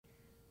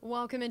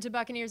Welcome into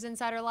Buccaneers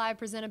Insider Live,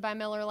 presented by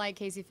Miller Lite.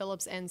 Casey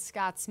Phillips and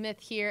Scott Smith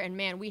here. And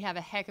man, we have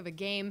a heck of a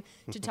game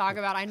to talk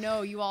about. I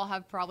know you all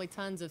have probably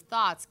tons of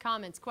thoughts,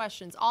 comments,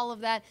 questions, all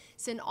of that.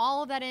 Send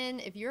all of that in.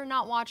 If you're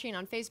not watching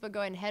on Facebook, go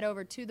ahead and head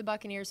over to the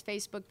Buccaneers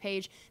Facebook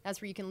page. That's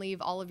where you can leave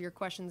all of your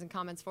questions and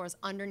comments for us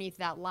underneath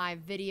that live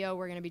video.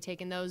 We're going to be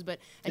taking those. But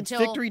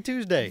until it's Victory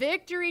Tuesday.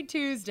 Victory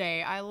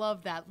Tuesday. I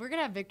love that. We're going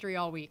to have victory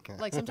all week.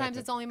 Like sometimes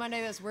it's only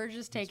Monday. We're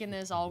just taking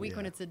this all week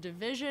when it's a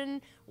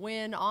division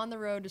win on the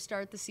road to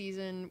start the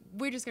season.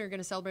 We're just going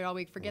to celebrate all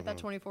week. Forget that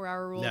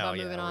 24-hour rule about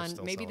moving on.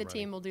 Maybe the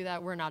team will do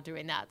that. We're not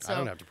doing that. So I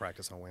don't have to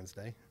practice on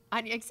Wednesday.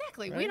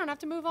 Exactly. Right? We don't have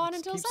to move on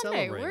until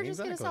Sunday. We're just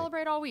going to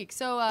celebrate all week.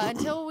 So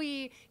until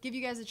we give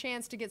you guys a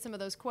chance to get some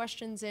of those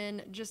questions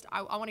in,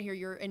 I want to hear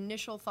your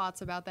initial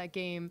thoughts about that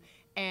game.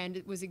 And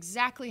it was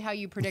exactly how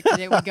you predicted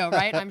it would go,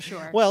 right? I'm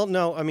sure. Well,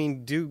 no, I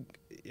mean,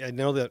 I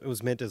know that it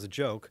was meant as a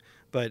joke,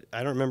 but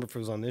I don't remember if it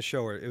was on this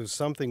show or it was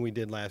something we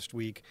did last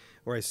week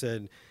where I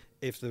said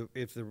if the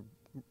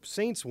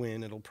Saints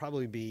win, it'll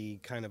probably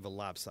be kind of a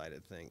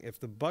lopsided thing. If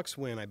the Bucs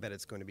win, I bet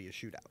it's going to be a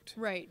shootout.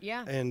 Right,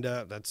 yeah. And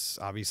that's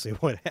obviously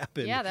what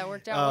happened. Yeah, that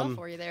worked out well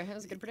for you there. That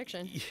was a good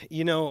prediction.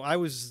 You know, I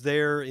was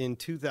there in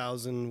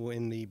 2000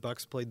 when the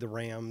Bucs played the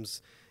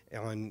Rams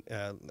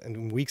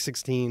in Week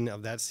 16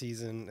 of that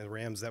season. The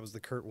Rams, that was the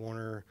Kurt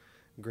Warner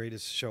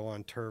greatest show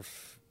on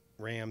turf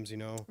Rams, you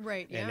know.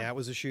 Right, yeah. And that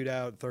was a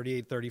shootout,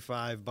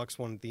 38-35. Bucs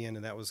won at the end,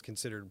 and that was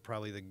considered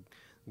probably the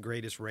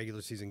greatest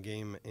regular season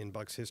game in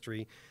Bucs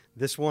history.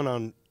 This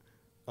one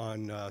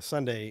on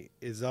Sunday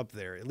is up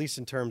there, at least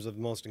in terms of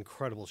the most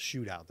incredible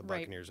shootout the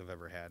Buccaneers have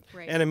ever had.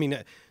 Right. And I mean,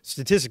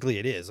 statistically,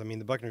 it is. I mean,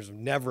 the Buccaneers have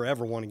never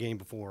ever won a game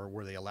before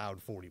where they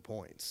allowed 40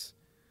 points,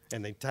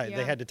 and they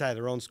had to tie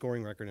their own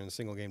scoring record in a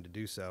single game to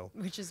do so,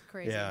 which is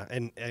crazy. Yeah,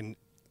 and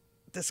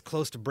this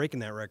close to breaking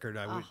that record.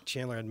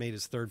 Chandler had made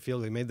his third field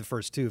goal. He made the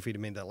first two. If he'd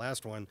have made that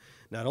last one,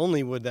 not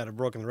only would that have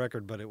broken the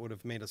record, but it would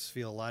have made us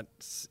feel a lot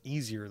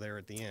easier there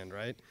at the end,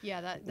 right?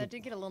 Yeah, that did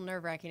get a little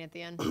nerve-wracking at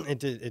the end. It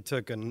did. It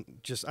took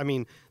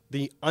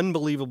the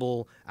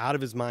unbelievable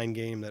out-of-his-mind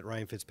game that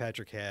Ryan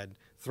Fitzpatrick had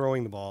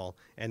throwing the ball,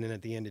 and then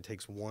at the end it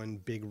takes one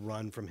big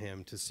run from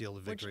him to seal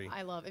the victory. Which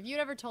I love. If you'd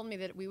ever told me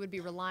that we would be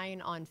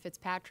relying on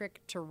Fitzpatrick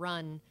to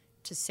run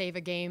to save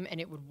a game and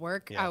it would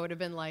work, I would have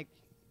been like,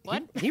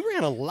 what? He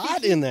ran a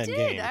lot in that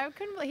game.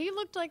 He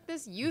looked like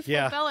this youthful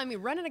fella. I mean,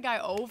 running a guy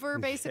over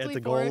basically at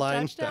the for goal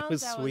line. Touchdowns. That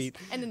was sweet.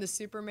 And then the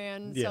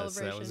Superman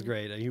celebration. Yes, that was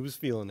great. He was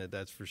feeling it,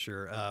 that's for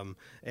sure.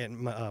 And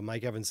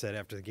Mike Evans said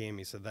after the game,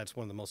 he said that's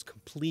one of the most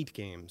complete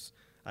games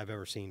I've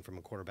ever seen from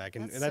a quarterback.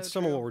 And that's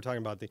some of what we're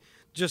talking about,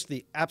 just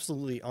the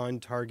absolutely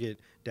on-target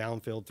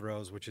downfield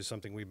throws, which is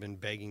something we've been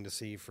begging to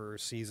see for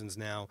seasons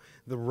now.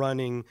 The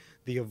running,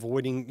 the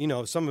avoiding,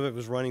 some of it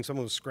was running, some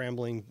of it was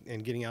scrambling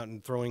and getting out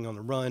and throwing on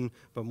the run,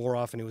 but more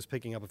often it was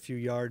picking up a few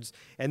yards.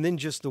 And then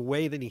just the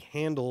way that he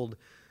handled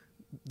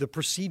the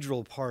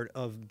procedural part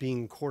of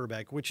being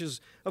quarterback, which is,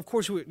 of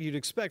course, what you'd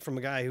expect from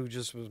a guy who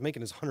just was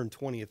making his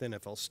 120th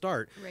NFL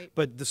start. Right.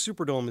 But the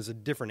Superdome is a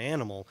different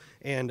animal.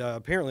 And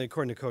apparently,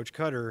 according to Coach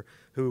Cutter,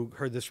 who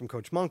heard this from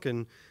Coach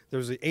Monken, there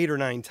was 8 or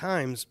 9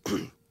 times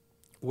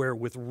where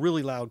with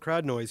really loud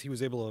crowd noise,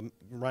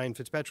 Ryan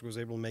Fitzpatrick was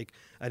able to make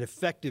an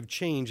effective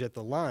change at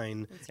the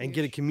line and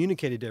get it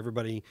communicated to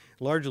everybody,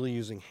 largely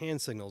using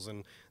hand signals.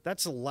 And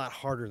that's a lot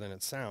harder than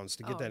it sounds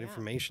to get that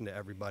information to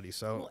everybody.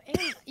 So,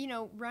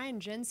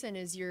 Ryan Jensen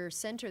is your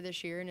center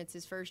this year, and it's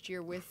his first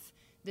year with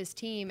this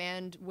team,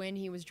 and when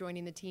he was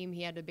joining the team,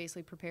 he had to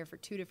basically prepare for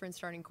 2 different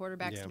starting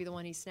quarterbacks to be the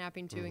one he's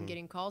snapping to and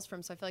getting calls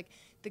from. So I feel like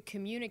the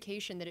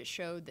communication that it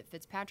showed that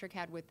Fitzpatrick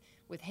had with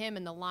him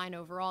and the line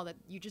overall, that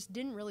you just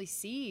didn't really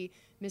see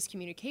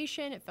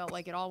miscommunication. It felt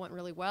like it all went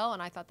really well,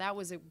 and I thought that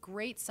was a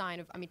great sign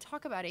of,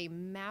 talk about a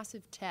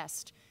massive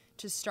test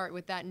to start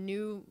with that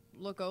new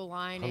look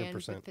O-line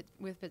 100%. And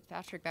with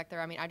Fitzpatrick back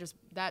there.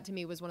 That to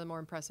me was one of the more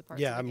impressive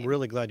parts. Yeah, of the game. I'm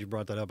really glad you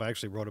brought that up. I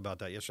actually wrote about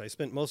that yesterday. I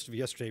spent most of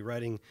yesterday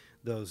writing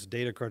those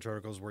data crunch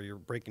articles where you're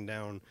breaking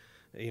down,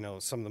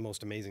 some of the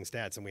most amazing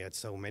stats, and we had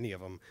so many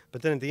of them.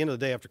 But then at the end of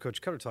the day, after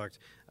Coach Cutter talked,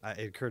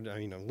 it occurred,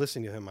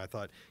 listening to him, I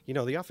thought,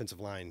 the offensive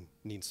line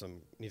needs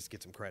to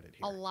get some credit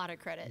here. A lot of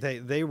credit.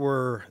 They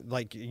were,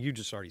 like you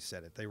just already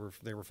said it, they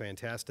were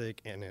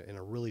fantastic and in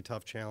a really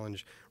tough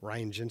challenge.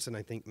 Ryan Jensen,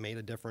 I think, made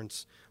a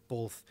difference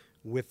both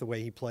with the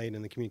way he played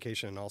and the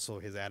communication and also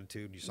his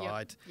attitude. You saw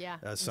it. Yeah,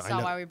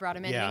 saw why we brought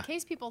him in. Yeah. And in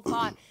case people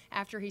thought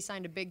after he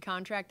signed a big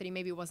contract that he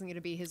maybe wasn't going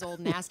to be his old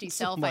nasty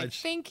self, I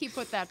think he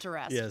put that to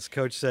rest. Yes,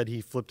 Coach said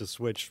he flipped a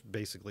switch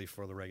basically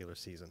for the regular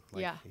season.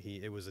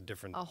 It was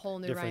a whole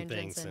new Ryan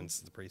thing Jensen since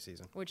the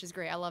preseason. Which is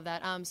great. I love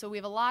that. So we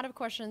have a lot of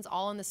questions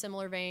all in the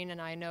similar vein,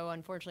 and I know,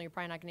 unfortunately, you're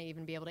probably not going to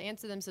even be able to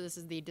answer them, so this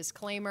is the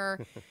disclaimer.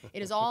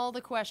 It is all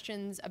the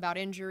questions about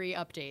injury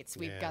updates.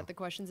 We've got the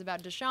questions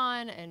about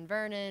Deshaun and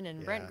Vernon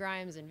and Brent Grimes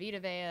and Vita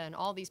Vea and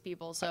all these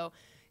people. So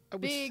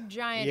big,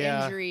 giant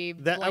injury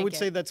blanket. I would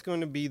say that's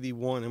going to be the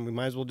one, and we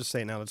might as well just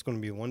say it now, that's going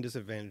to be one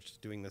disadvantage to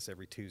doing this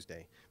every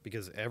Tuesday,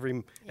 because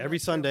every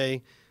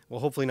Sunday, well,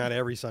 hopefully not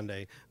every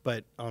Sunday,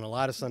 but on a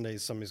lot of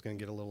Sundays, somebody's going to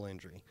get a little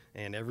injury.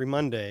 And every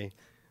Monday,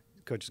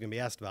 coach is going to be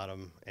asked about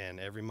him, and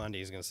every Monday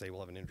he's going to say we'll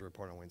have an injury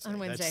report on Wednesday. On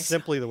Wednesday. That's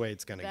simply the way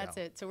it's going to go. That's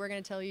it. So we're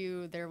going to tell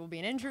you there will be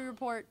an injury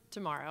report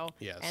tomorrow,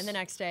 yes. and the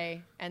next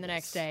day, and the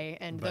next day,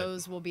 and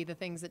those will be the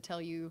things that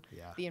tell you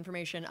the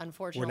information.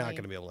 Unfortunately, we're not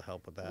going to be able to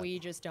help with that. We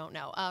just don't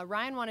know.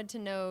 Ryan wanted to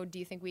know, do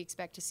you think we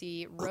expect to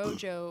see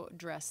Rojo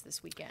dress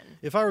this weekend?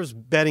 If I was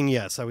betting,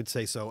 yes, I would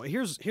say so.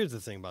 Here's the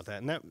thing about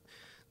that, and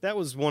that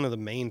was one of the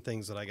main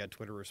things that I got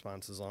Twitter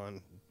responses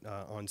on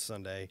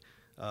Sunday.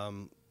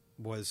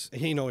 Was,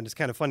 and it's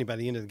kind of funny, by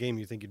the end of the game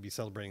you think you'd be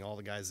celebrating all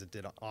the guys that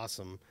did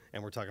awesome,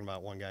 and we're talking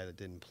about one guy that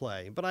didn't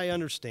play. But I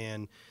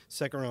understand,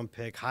 second-round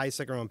pick, high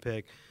second-round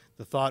pick.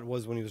 The thought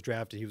was when he was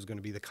drafted he was going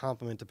to be the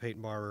complement to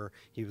Peyton Barber.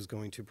 He was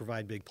going to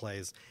provide big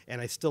plays, and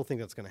I still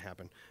think that's going to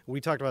happen.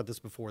 We talked about this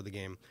before the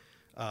game.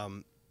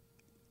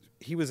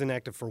 He was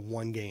inactive for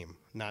one game,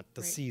 not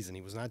the season.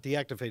 He was not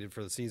deactivated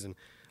for the season.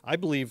 I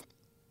believe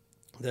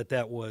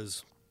that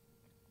was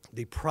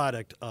the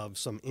product of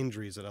some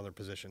injuries at other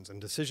positions and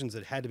decisions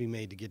that had to be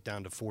made to get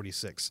down to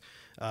 46.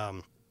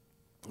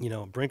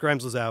 Brent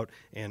Grimes was out,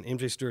 and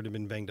MJ Stewart had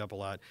been banged up a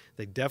lot.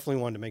 They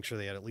definitely wanted to make sure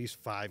they had at least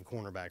 5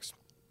 cornerbacks.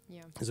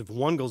 Yeah. Because if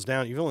one goes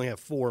down, you only have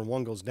 4, and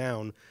one goes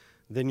down,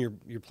 then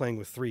you're playing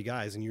with 3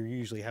 guys, and you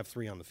usually have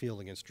 3 on the field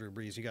against Drew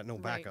Brees. You got no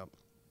backup.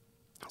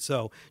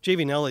 So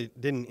Javian Elliott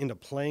didn't end up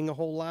playing a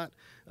whole lot,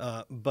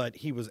 but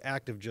he was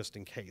active just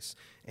in case.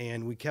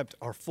 And we kept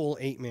our full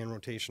 8-man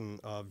rotation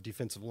of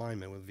defensive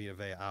linemen with Vita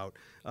Vea out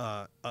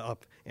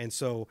up. And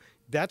so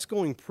that's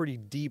going pretty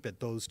deep at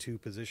those 2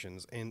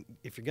 positions. And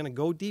if you're going to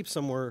go deep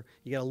somewhere,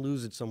 you got to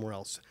lose it somewhere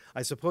else.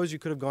 I suppose you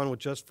could have gone with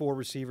just 4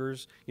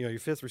 receivers. Your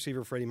 5th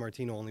receiver, Freddie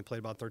Martino, only played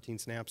about 13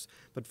 snaps,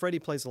 but Freddie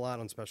plays a lot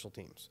on special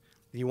teams.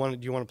 Do you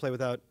want to play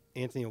without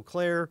Anthony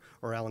O'Clair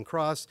or Alan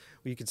Cross?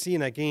 Well, you could see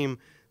in that game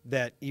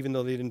that even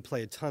though they didn't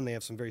play a ton, they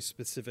have some very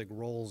specific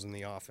roles in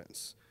the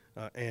offense.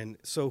 And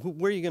so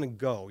where are you going to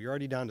go? You're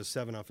already down to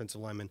 7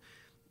 offensive linemen.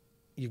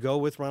 You go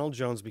with Ronald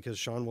Jones because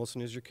Sean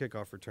Wilson is your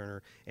kickoff returner,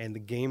 and the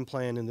game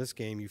plan in this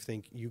game, you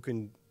think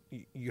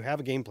you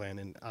have a game plan,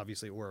 and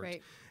obviously it worked.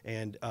 Right.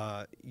 And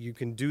you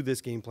can do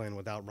this game plan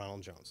without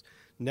Ronald Jones.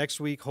 Next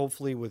week,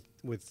 hopefully with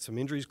some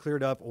injuries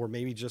cleared up, or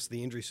maybe just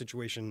the injury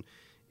situation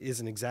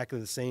isn't exactly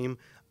the same,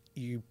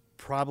 you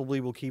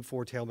probably will keep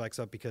 4 tailbacks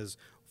up because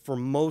for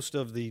most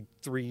of the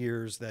 3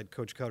 years that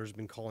Coach Cutter's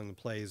been calling the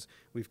plays,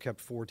 we've kept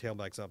 4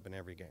 tailbacks up in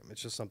every game.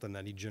 It's just something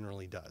that he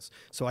generally does.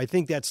 So I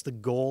think that's the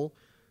goal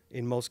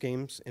in most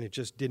games, and it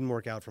just didn't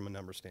work out from a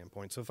number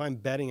standpoint. So if I'm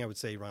betting, I would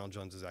say Ronald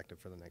Jones is active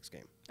for the next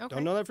game. Okay.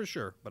 Don't know that for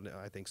sure, but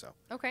I think so.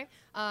 Okay.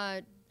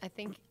 I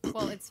think,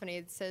 well, it's funny.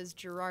 It says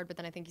Gerard, but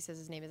then I think he says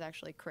his name is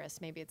actually Chris.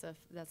 Maybe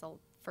that's a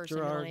first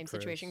and middle name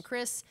situation.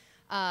 Chris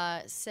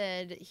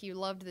said he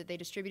loved that they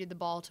distributed the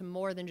ball to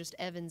more than just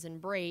Evans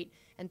and Brate,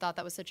 and thought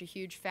that was such a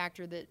huge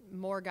factor that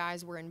more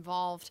guys were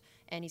involved.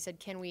 And he said,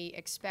 can we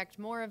expect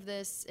more of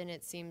this? And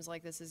it seems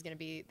like this is going to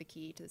be the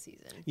key to the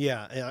season.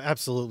 Yeah,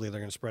 absolutely.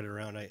 They're going to spread it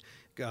around.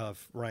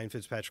 Ryan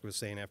Fitzpatrick was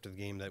saying after the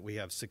game that we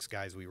have 6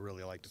 guys we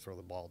really like to throw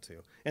the ball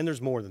to. And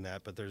there's more than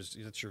that, but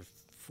that's your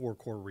 4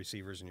 core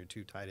receivers and your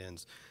 2 tight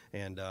ends.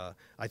 And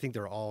I think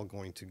they're all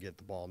going to get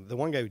the ball. The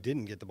one guy who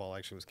didn't get the ball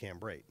actually was Cam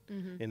Brate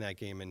in that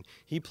game. And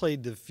he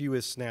played the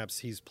fewest snaps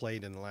he's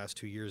played in the last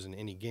 2 years in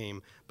any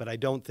game. But I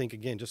don't think,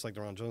 again, just like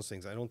the Ron Jones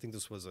things, I don't think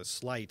this was a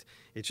slight.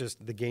 It's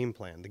just the game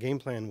plan. The game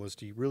plan was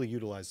to really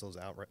utilize those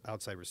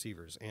outside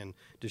receivers. And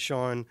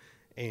Deshaun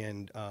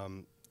and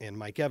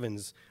Mike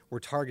Evans were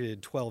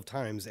targeted 12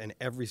 times, and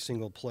every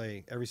single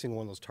play, every single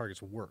one of those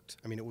targets worked.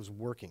 I mean, it was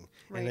working.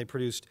 Right. And they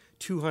produced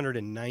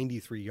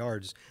 293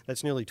 yards.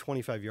 That's nearly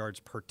 25 yards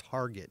per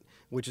target,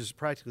 which is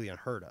practically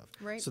unheard of.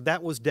 Right. So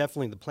that was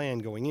definitely the plan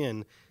going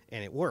in,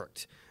 and it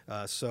worked.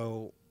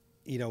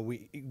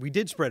 We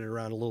did spread it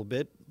around a little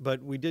bit,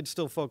 but we did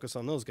still focus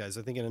on those guys.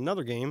 I think in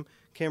another game,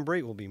 Cam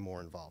Brate will be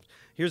more involved.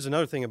 Here's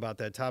another thing about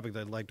that topic that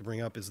I'd like to bring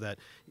up is that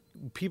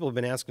people have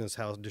been asking us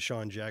how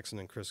Deshaun Jackson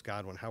and Chris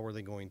Godwin, how are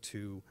they going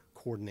to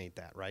coordinate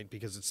that, right?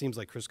 Because it seems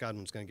like Chris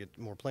Godwin's going to get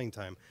more playing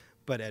time,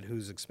 but at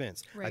whose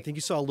expense? Right. I think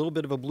you saw a little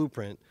bit of a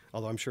blueprint,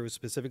 although I'm sure it was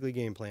specifically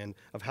game plan,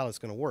 of how it's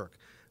going to work.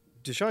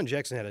 Deshaun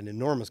Jackson had an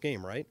enormous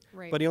game, right?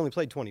 Right. But he only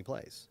played 20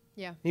 plays.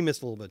 Yeah. He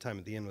missed a little bit of time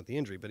at the end with the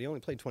injury, but he only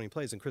played 20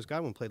 plays, and Chris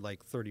Godwin played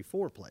like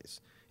 34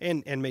 plays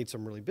and made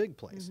some really big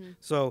plays. Mm-hmm.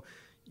 So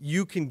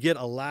you can get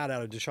a lot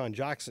out of Deshaun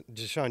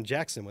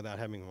Jackson without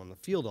having him on the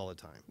field all the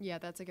time. Yeah,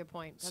 that's a good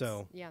point.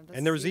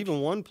 And there was even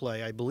one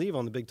play, I believe,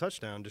 on the big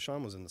touchdown,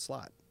 Deshaun was in the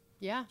slot.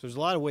 Yeah. So there's a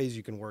lot of ways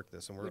you can work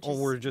this, and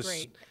we're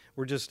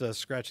just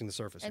scratching the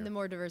surface. And here. the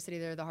more diversity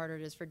there, the harder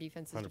it is for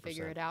defenses 100%. to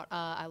figure it out.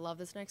 I love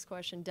this next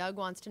question. Doug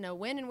wants to know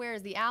when and where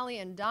is the Allie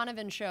and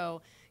Donovan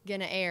show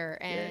gonna air?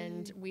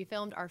 And we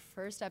filmed our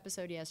first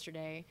episode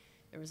yesterday.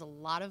 There was a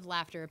lot of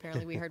laughter.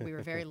 Apparently, we heard we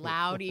were very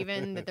loud,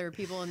 even that there were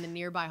people in the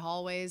nearby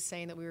hallways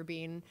saying that we were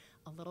being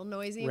a little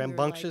noisy.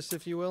 Rambunctious,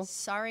 if you will.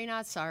 Sorry,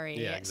 not sorry.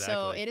 Yeah, exactly.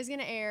 So it is going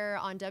to air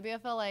on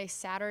WFLA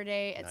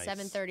Saturday at Nice.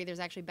 7:30. There's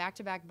actually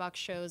back-to-back Bucks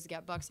shows. You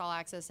got Bucks All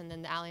Access and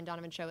then the Allie and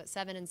Donovan show at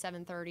 7 and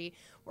 7:30.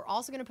 We're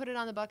also going to put it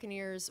on the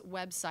Buccaneers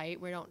website.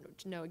 We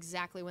don't know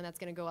exactly when that's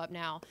going to go up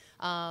now.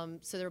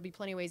 So there will be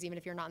plenty of ways, even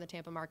if you're not in the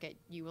Tampa market,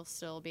 you will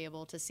still be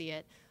able to see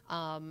it.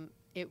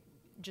 It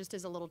just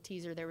as a little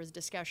teaser, there was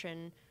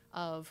discussion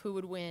of who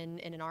would win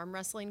in an arm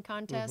wrestling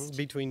contest.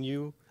 Between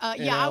you and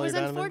yeah, I was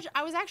Donovan? unfortunate.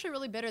 I was actually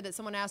really bitter that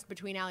someone asked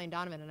between Allie and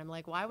Donovan, and I'm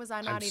like, why was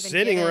I not even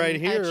sitting given right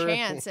here. a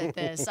chance at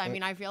this? I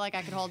mean, I feel like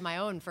I could hold my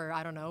own for,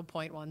 I don't know,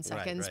 0.1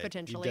 seconds right.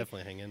 potentially. You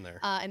definitely hang in there.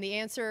 And the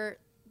answer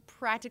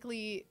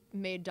practically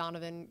made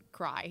Donovan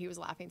cry. He was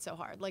laughing so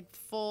hard, like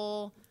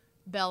full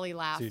belly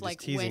laugh. So you're just like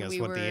teasing when us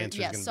we what were. the answer's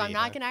Yes, gonna so I'm be,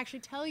 not huh? going to actually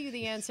tell you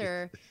the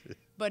answer.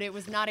 But it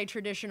was not a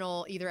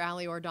traditional either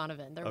Allie or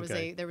Donovan. There was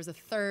Okay. there was a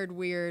third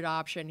weird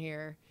option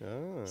here.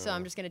 Oh. So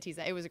I'm just going to tease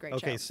that. It was a great show.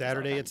 Okay, It was a lot of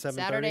Saturday fun. at 7:30?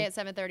 Saturday at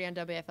 7:30 on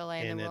WFLA,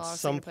 and then we'll at also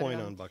some put it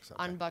point on Bucks.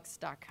 Okay. on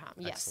Bucks.com.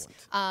 Yes.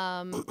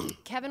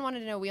 Excellent. Kevin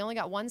wanted to know, we only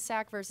got one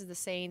sack versus the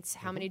Saints.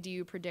 Mm-hmm. How many do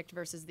you predict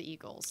versus the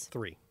Eagles?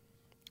 3.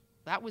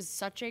 That was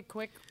such a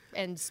quick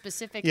and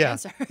specific Yeah.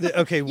 answer.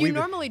 Okay, You we-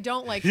 normally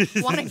don't like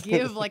want to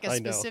give like a I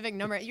know. specific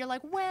number. You're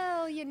like,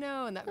 well, you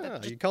know, and that. Oh,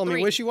 just you calling me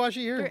 3.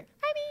 wishy-washy here? 3.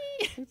 I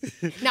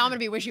mean, now I'm gonna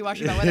be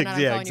wishy-washy about whether or not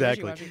I'm Yeah, calling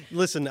exactly. you wishy-washy.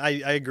 Listen, I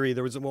agree.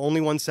 There was only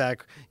one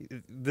sack.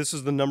 This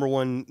is the number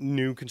one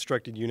new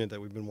constructed unit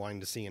that we've been wanting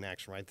to see in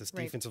action, right? This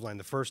Right. defensive line,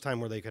 the first time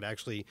where they could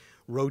actually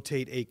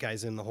rotate 8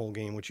 guys in the whole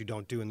game, which you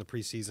don't do in the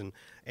preseason.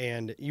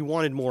 And you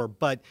wanted more,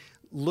 but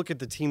look at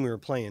the team we were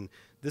playing.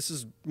 This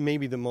is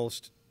maybe the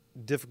most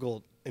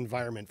difficult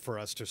environment for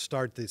us to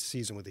start this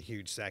season with a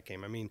huge sack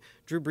game. I mean,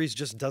 Drew Brees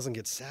just doesn't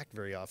get sacked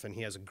very often.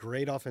 He has a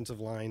great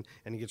offensive line,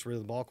 and he gets rid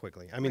of the ball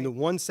quickly. I mean, Right. the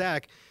one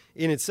sack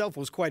in itself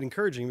was quite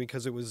encouraging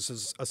because it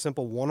was a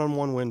simple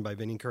one-on-one win by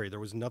Vinny Curry. There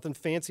was nothing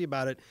fancy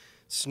about it.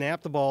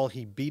 Snapped the ball,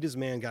 he beat his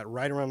man, got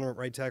right around the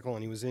right tackle,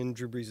 and he was in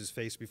Drew Brees'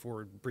 face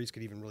before Brees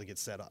could even really get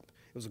set up.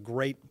 It was a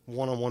great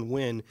one-on-one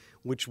win,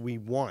 which we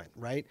want,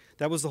 right?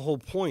 That was the whole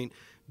point.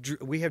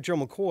 We have Joe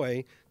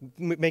McCoy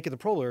making the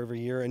Pro Bowl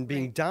every year and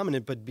being Right.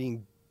 dominant, but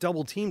being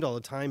double teamed all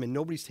the time, and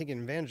nobody's taking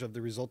advantage of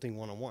the resulting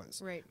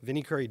one-on-ones. Right.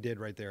 Vinny Curry did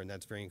right there, and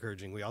that's very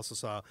encouraging. We also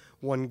saw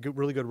one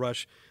really good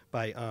rush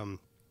by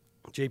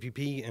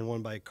JPP and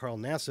one by Carl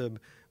Nassib,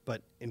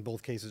 but in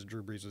both cases,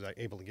 Drew Brees was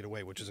able to get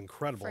away, which is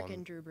incredible.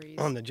 Frickin' Drew Brees.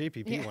 On the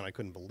JPP Yeah. one, I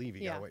couldn't believe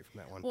he got away from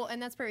that one. Well,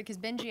 and that's perfect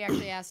because Benji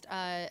actually asked,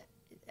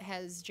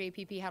 has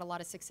JPP had a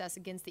lot of success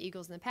against the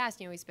Eagles in the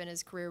past? You know, he spent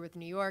his career with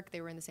New York.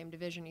 They were in the same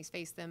division. He's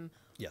faced them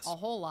Yes. a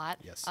whole lot.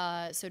 Yes.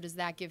 So does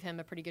that give him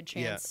a pretty good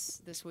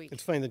chance this week?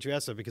 It's funny that you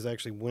asked that because I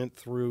actually went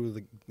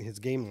through his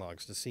game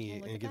logs to see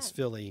look at against that.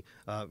 Philly.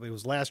 It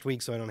was last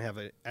week, so I don't have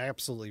an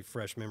absolutely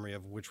fresh memory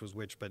of which was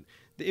which, but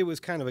it was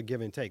kind of a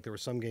give and take. There were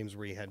some games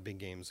where he had big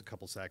games, a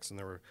couple sacks, and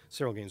there were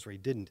several games where he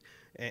didn't.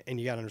 And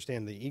you got to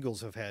understand the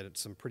Eagles have had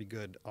some pretty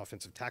good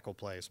offensive tackle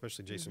play,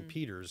 especially Jason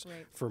Peters,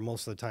 Right. for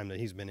most of the time that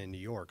he's been in New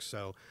York.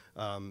 So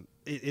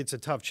it's a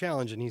tough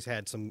challenge, and he's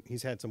had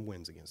some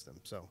wins against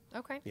them. So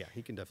Okay. yeah,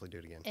 he can definitely do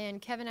it again.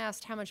 And Kevin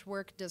asked, how much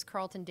work does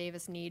Carlton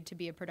Davis need to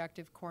be a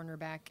productive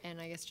cornerback?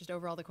 And I guess just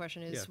overall the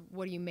question is, Yeah.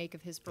 what do you make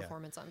of his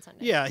performance on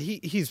Sunday? Yeah,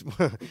 he's,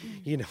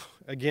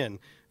 again,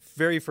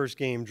 very first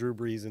game, Drew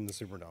Brees in the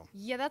Superdome.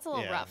 Yeah, that's a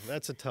little Yeah, rough.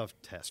 that's a tough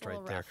test A right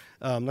little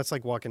there. That's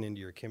like walking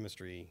into your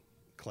chemistry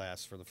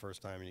class for the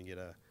first time and you get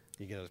a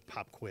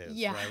pop quiz,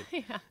 Yeah,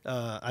 right?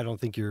 yeah. I don't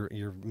think you're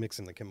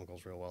mixing the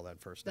chemicals real well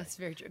that first day. That's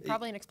very true.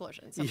 Probably an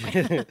explosion.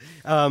 Somewhere.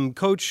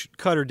 Coach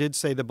Cutter did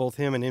say that both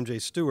him and MJ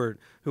Stewart,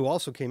 who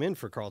also came in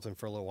for Carlton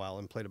for a little while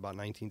and played about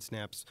 19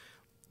 snaps,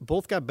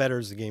 both got better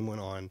as the game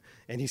went on.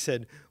 And he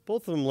said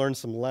both of them learned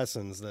some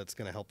lessons that's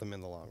going to help them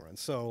in the long run.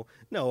 So,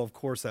 no, of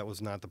course, that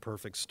was not the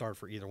perfect start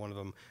for either one of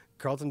them.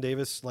 Carlton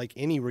Davis, like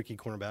any rookie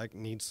cornerback,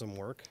 needs some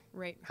work.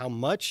 Right. How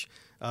much?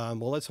 Well,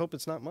 let's hope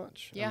it's not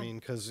much. Yeah. I mean,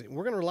 because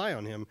we're going to rely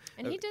on him.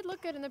 And he did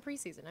look good in the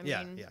preseason. I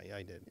Yeah, mean, yeah,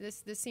 I did.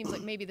 This seems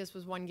like maybe this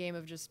was one game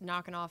of just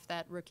knocking off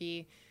that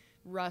rookie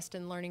rust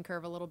and learning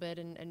curve a little bit,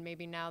 and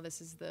maybe now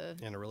this is the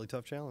And a really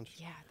tough challenge.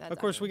 yeah. That's Of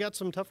course, we got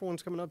some tougher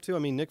ones coming up, too. I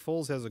mean, Nick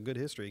Foles has a good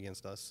history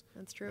against us.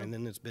 That's true. And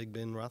then it's Big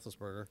Ben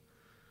Roethlisberger.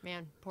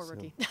 Man, poor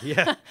rookie.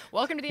 Yeah.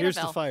 Welcome to the Here's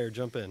NFL. the fire.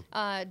 Jump in.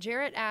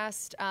 Jarrett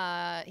asked,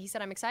 he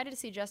said, I'm excited to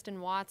see Justin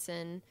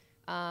Watson.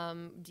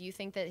 Do you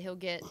think that he'll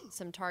get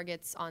some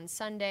targets on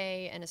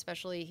Sunday? And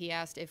especially, he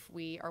asked if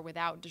we are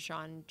without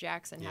Deshaun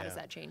Jackson, how does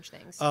Yeah. that change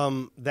things?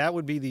 That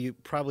would be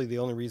probably the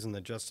only reason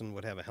that Justin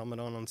would have a helmet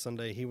on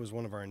Sunday. He was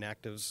one of our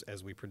inactives,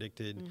 as we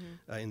predicted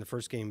in the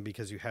first game,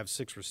 because you have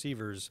 6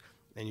 receivers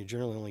and you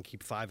generally only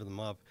keep 5 of them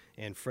up.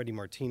 And Freddie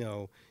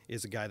Martino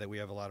is a guy that we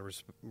have a lot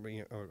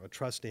of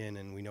trust in,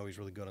 and we know he's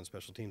really good on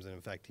special teams. And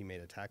in fact, he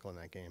made a tackle in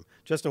that game.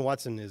 Justin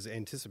Watson is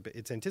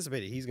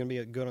anticipated he's going to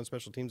be good on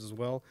special teams as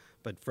well.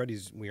 But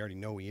Freddie's, we already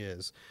know he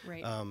is.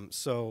 Right.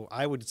 So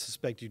I would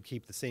suspect you'd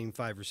keep the same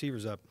 5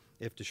 receivers up.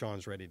 if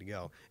Deshaun's ready to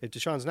go. If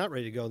Deshaun's not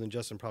ready to go, then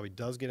Justin probably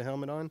does get a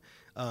helmet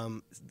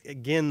on.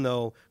 Again,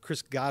 though,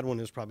 Chris Godwin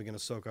is probably going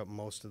to soak up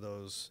most of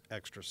those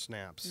extra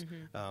snaps,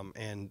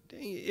 and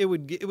it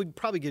would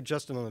probably get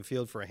Justin on the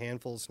field for a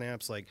handful of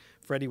snaps. Like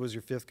Freddie was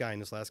your 5th guy in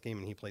this last game,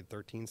 and he played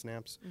 13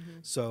 snaps,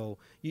 so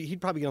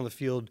he'd probably get on the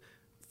field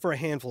for a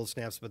handful of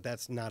snaps, but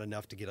that's not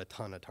enough to get a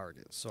ton of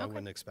targets. So I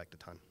wouldn't expect a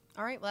ton.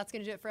 All right, well, that's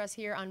going to do it for us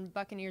here on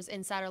Buccaneers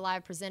Insider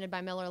Live, presented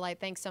by Miller Lite.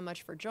 Thanks so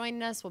much for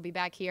joining us. We'll be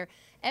back here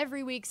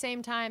every week,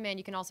 same time, and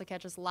you can also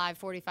catch us live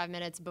 45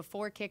 minutes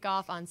before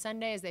kickoff on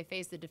Sunday as they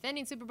face the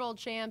defending Super Bowl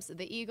champs,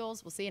 the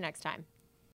Eagles. We'll see you next time.